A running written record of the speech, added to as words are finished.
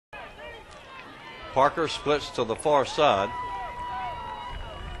Parker splits to the far side.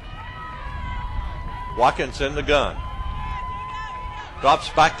 Watkins in the gun. Drops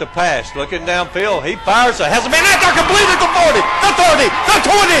back to pass, looking downfield. He fires it. Has a man out there, completed the 40, the 30, the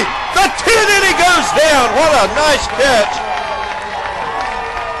 20, the 10, and he goes down. What a nice catch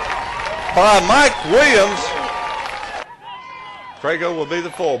by Mike Williams. Trago will be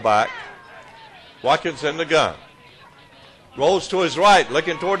the fullback. Watkins in the gun. Rolls to his right,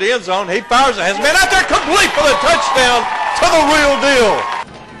 looking toward the end zone. He fires it. Has a man out there, complete for the touchdown to the real deal.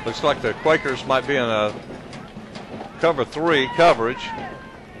 Looks like the Quakers might be in a cover 3 coverage.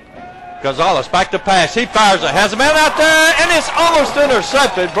 Gonzalez back to pass. He fires it. Has a man out there, and it's almost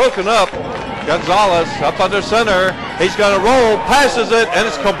intercepted. Broken up. Gonzalez up under center. He's going to roll, passes it, and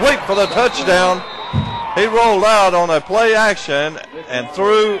it's complete for the touchdown. He rolled out on a play action and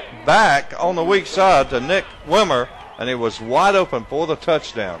threw back on the weak side to Nick Wimmer, and he was wide open for the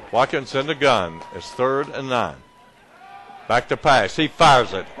touchdown. Watkins in the gun. It's 3rd and 9. Back to pass. He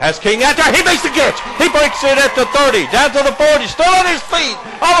fires it. Has King out there. He makes the catch. He breaks it at the 30. Down to the 40. Still on his feet.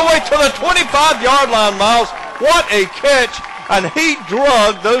 All the way to the 25-yard line, Miles. What a catch. And he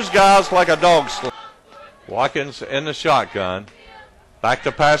drugged those guys like a dog sled. Watkins in the shotgun. Back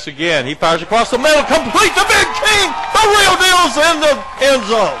to pass again. He fires across the middle. Complete to Big King. The real deal's in the end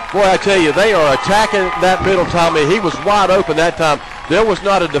zone. Boy, I tell you, they are attacking that middle, Tommy. He was wide open that time. There was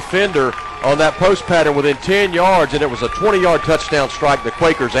not a defender on that post pattern within 10 yards, and it was a 20-yard touchdown strike. The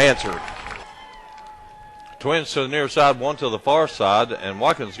Quakers answered. Twins to the near side, one to the far side, and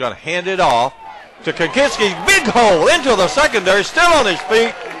Watkins going to hand it off to Kakinski. Big hole into the secondary, still on his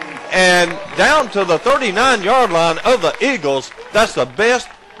feet, and down to the 39-yard line of the Eagles. That's the best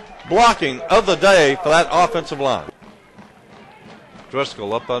blocking of the day for that offensive line.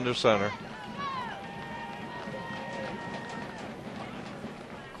 Driscoll up under center.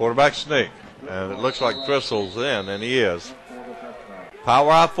 Quarterback sneak, and it looks like Driscoll's in, and he is.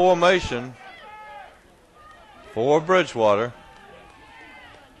 Power I formation for Bridgewater.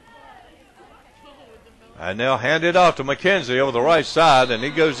 And they'll hand it off to McKenzie over the right side, and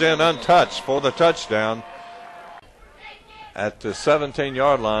he goes in untouched for the touchdown at the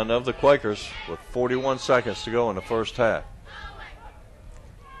 17-yard line of the Quakers with 41 seconds to go in the first half.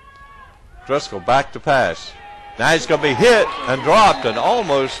 Driscoll back to pass. Now he's going to be hit and dropped and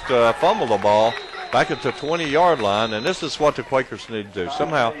almost fumbled the ball back at the 20-yard line, and this is what the Quakers need to do.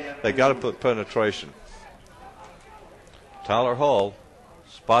 Somehow they got to put penetration. Tyler Hull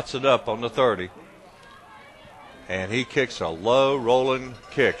spots it up on the 30, and he kicks a low rolling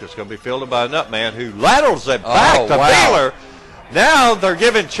kick. It's going to be fielded by a Nutman who laterals it back to Baylor. Now they're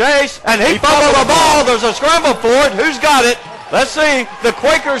giving chase, and he fumbled the ball. There's a scramble for it. Who's got it? Let's see. The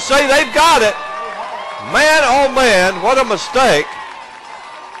Quakers say they've got it. Man, oh man, what a mistake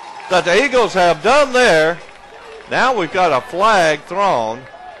that the Eagles have done there. Now we've got a flag thrown,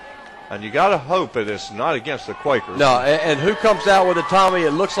 and you got to hope it is not against the Quakers. No, and who comes out with it, Tommy?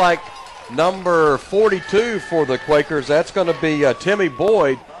 It looks like number 42 for the Quakers. That's going to be Timmy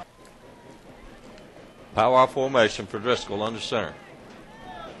Boyd. Power formation for Driscoll under center.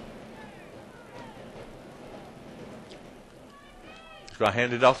 He's going to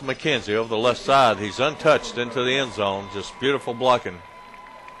hand it off to McKenzie over the left side. He's untouched into the end zone. Just beautiful blocking.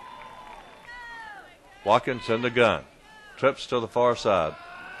 Watkins in the gun. Trips to the far side.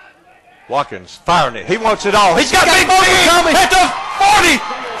 Watkins firing it. He wants it all. He's got Big King at the 40.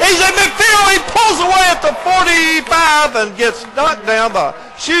 He's in midfield. He pulls away at the 45 and gets knocked down by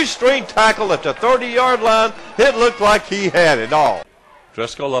a shoestring tackle at the 30-yard line. It looked like he had it all.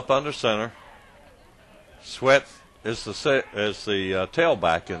 Driscoll up under center. Sweat is the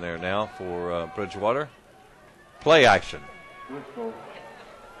tailback in there now for Bridgewater. Play action.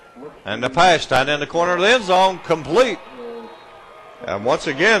 And the pass down in the corner of the end zone, complete. And once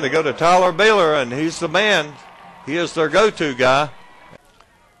again, they go to Tyler Baylor, and he's the man. He is their go-to guy.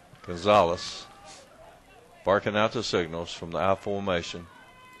 Gonzalez barking out the signals from the I formation.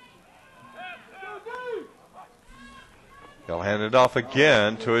 He'll hand it off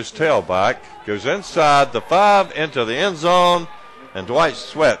again to his tailback. Goes inside the 5 into the end zone, and Dwight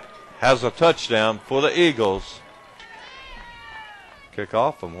Sweat has a touchdown for the Eagles.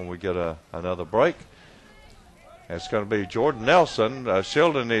 Kickoff, and when we get another break, it's going to be Jordan Nelson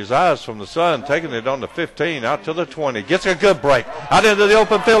shielding his eyes from the sun, taking it on the 15 out to the 20. Gets a good break out into the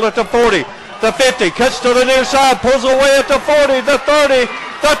open field at the 40, the 50, cuts to the near side, pulls away at the 40, the 30,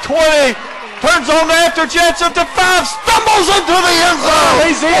 the 20, turns on the after jets at the 5, stumbles into the end zone.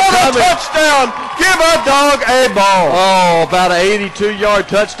 He's in. What a touchdown. Give a dog a ball. Oh, about an 82-yard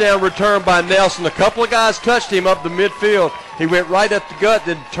touchdown return by Nelson. A couple of guys touched him up the midfield. He went right at the gut,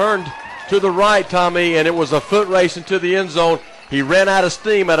 then turned to the right, Tommy, and it was a foot race into the end zone. He ran out of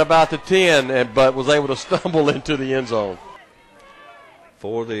steam at about the 10, but was able to stumble into the end zone.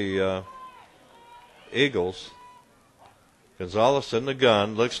 For the Eagles, Gonzalez in the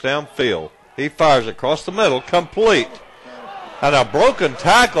gun, looks downfield. He fires across the middle, complete. And a broken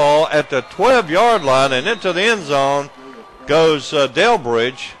tackle at the 12-yard line, and into the end zone goes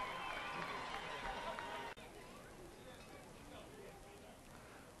Delbridge.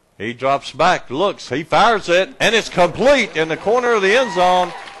 He drops back, looks, he fires it, and it's complete in the corner of the end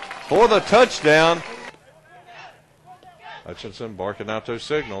zone for the touchdown. Hutchinson barking out those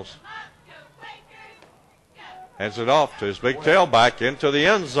signals. Hands it off to his big tailback into the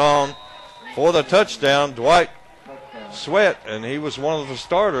end zone for the touchdown. Dwight Sweat, and he was one of the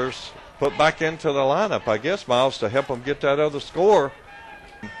starters, put back into the lineup, I guess, Miles, to help him get that other score.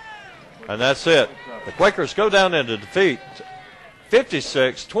 And that's it. The Quakers go down into defeat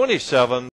 56-27.